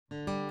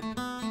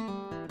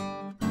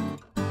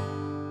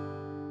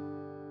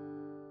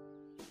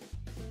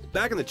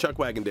Back in the chuck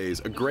wagon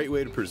days, a great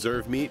way to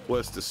preserve meat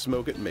was to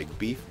smoke it and make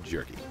beef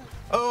jerky.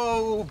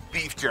 Oh,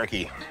 beef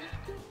jerky.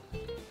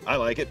 I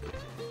like it.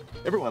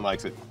 Everyone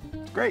likes it.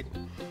 It's great.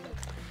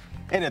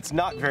 And it's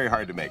not very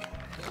hard to make.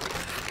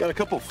 Got a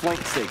couple flank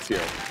steaks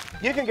here.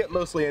 You can get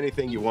mostly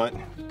anything you want.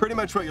 Pretty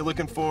much what you're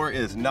looking for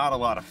is not a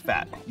lot of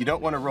fat. You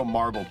don't want a real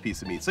marbled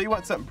piece of meat. So you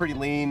want something pretty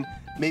lean,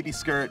 maybe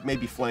skirt,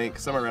 maybe flank,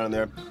 somewhere around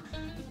there.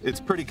 It's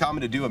pretty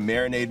common to do a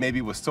marinade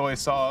maybe with soy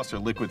sauce or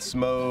liquid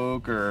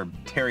smoke or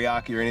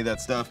teriyaki or any of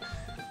that stuff.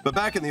 But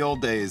back in the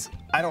old days,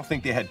 I don't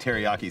think they had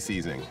teriyaki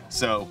seasoning.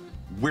 So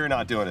we're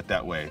not doing it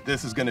that way.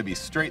 This is gonna be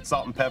straight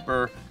salt and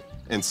pepper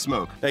and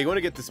smoke. Now you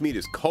wanna get this meat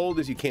as cold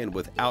as you can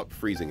without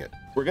freezing it.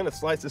 We're gonna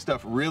slice this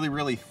stuff really,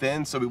 really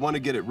thin, so we wanna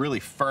get it really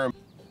firm.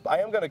 I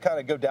am gonna kind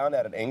of go down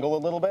at an angle a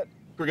little bit.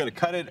 We're gonna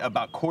cut it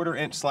about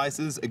 1/4-inch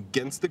slices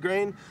against the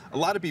grain. A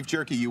lot of beef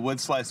jerky you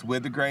would slice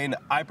with the grain.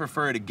 I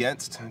prefer it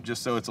against,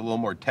 just so it's a little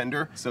more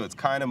tender. So it's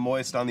kind of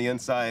moist on the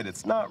inside.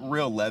 It's not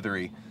real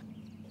leathery.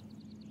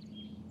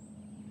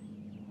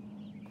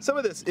 Some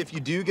of this, if you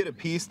do get a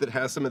piece that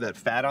has some of that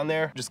fat on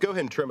there, just go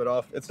ahead and trim it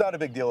off. It's not a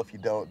big deal if you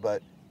don't,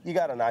 but you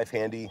got a knife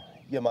handy,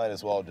 you might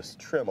as well just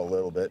trim a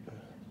little bit.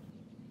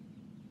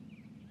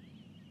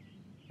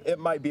 It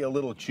might be a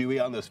little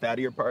chewy on those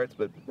fattier parts,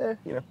 but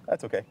you know,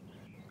 that's okay.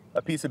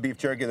 A piece of beef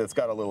jerky that's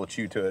got a little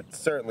chew to it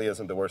certainly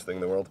isn't the worst thing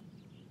in the world.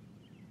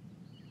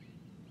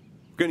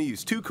 We're gonna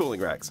use 2 cooling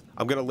racks.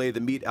 I'm gonna lay the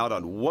meat out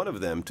on one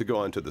of them to go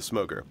onto the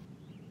smoker.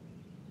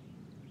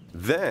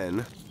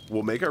 Then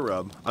we'll make our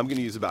rub. I'm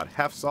gonna use about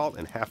half salt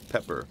and half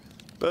pepper,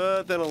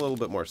 but then a little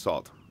bit more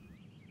salt.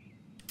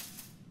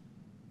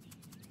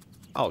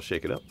 I'll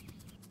shake it up.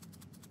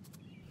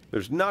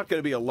 There's not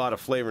gonna be a lot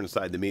of flavor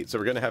inside the meat, so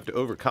we're gonna have to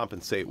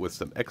overcompensate with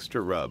some extra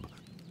rub.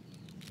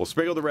 We'll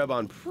sprinkle the rub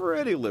on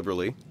pretty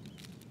liberally.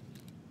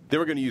 Then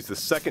we're gonna use the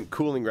second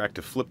cooling rack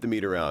to flip the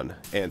meat around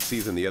and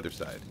season the other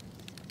side.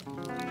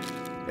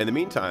 In the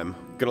meantime,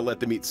 gonna let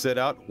the meat sit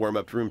out, warm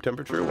up to room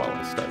temperature while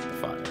I start the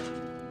fire.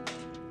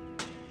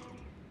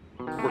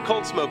 We're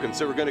cold smoking,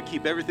 so we're gonna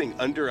keep everything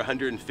under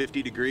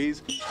 150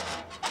 degrees.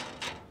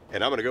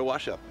 And I'm gonna go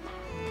wash up.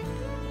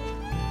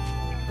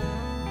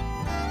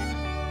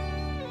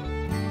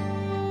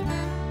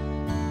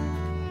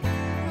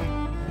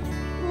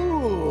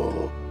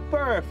 Ooh,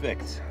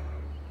 perfect.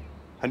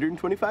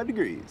 125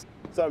 degrees.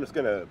 So I'm just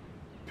gonna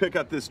pick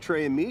up this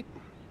tray of meat,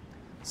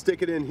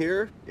 stick it in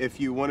here. If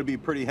you wanna be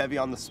pretty heavy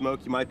on the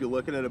smoke, you might be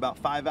looking at about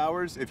 5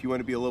 hours. If you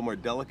wanna be a little more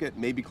delicate,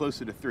 maybe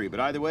closer to 3.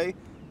 But either way,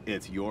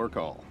 it's your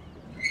call.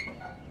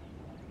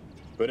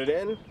 Put it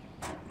in,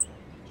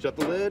 shut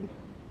the lid,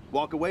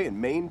 walk away and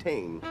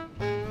maintain.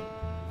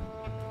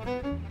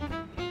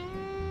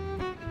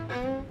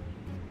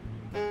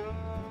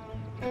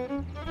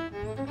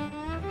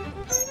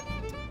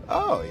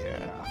 Oh yeah.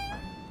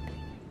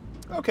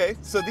 Okay,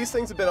 so these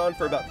things have been on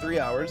for about 3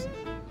 hours.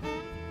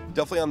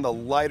 Definitely on the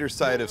lighter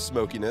side of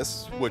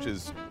smokiness, which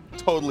is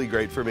totally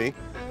great for me.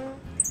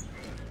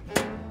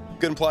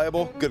 Good and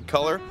pliable, good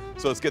color.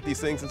 So let's get these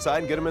things inside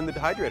and get them in the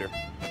dehydrator.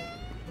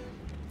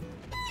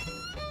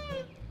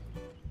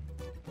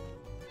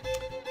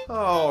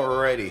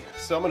 Alrighty,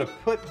 so I'm gonna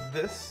put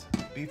this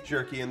beef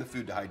jerky in the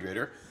food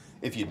dehydrator.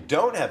 If you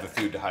don't have a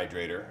food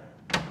dehydrator,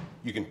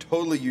 you can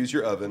totally use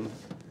your oven.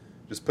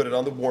 Just put it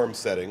on the warm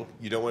setting.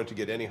 You don't want it to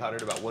get any hotter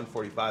at about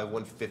 145,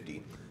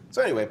 150.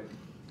 So anyway,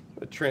 I'm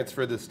gonna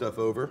transfer this stuff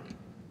over.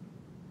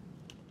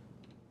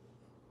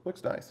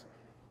 Looks nice.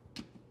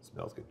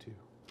 Smells good too.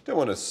 Don't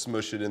want to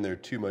smush it in there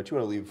too much. You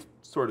want to leave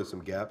sort of some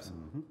gaps.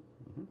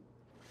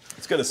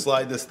 It's gonna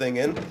slide this thing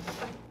in.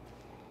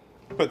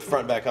 Put the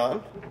front back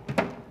on.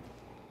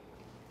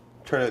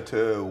 Turn it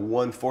to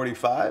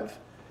 145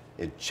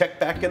 and check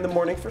back in the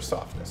morning for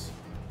softness.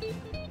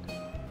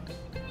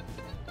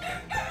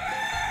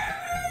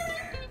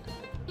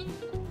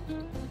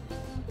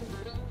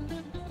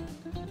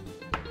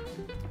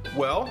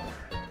 Well,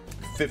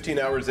 15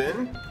 hours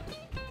in,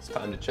 it's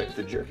time to check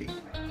the jerky.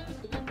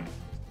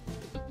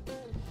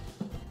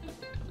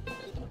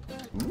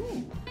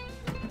 Ooh.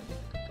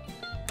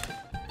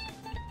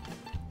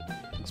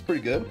 It's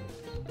pretty good.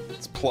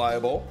 It's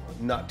pliable,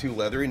 not too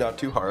leathery, not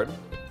too hard.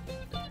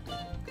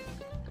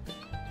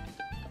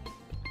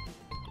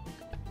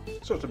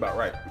 So it's about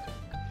right.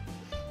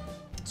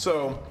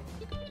 So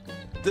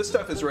this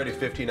stuff is ready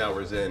 15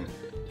 hours in.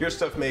 Your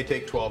stuff may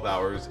take 12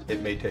 hours,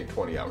 it may take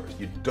 20 hours.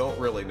 You don't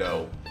really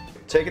know.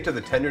 Take it to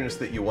the tenderness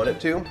that you want it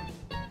to.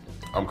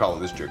 I'm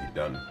calling this jerky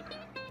done.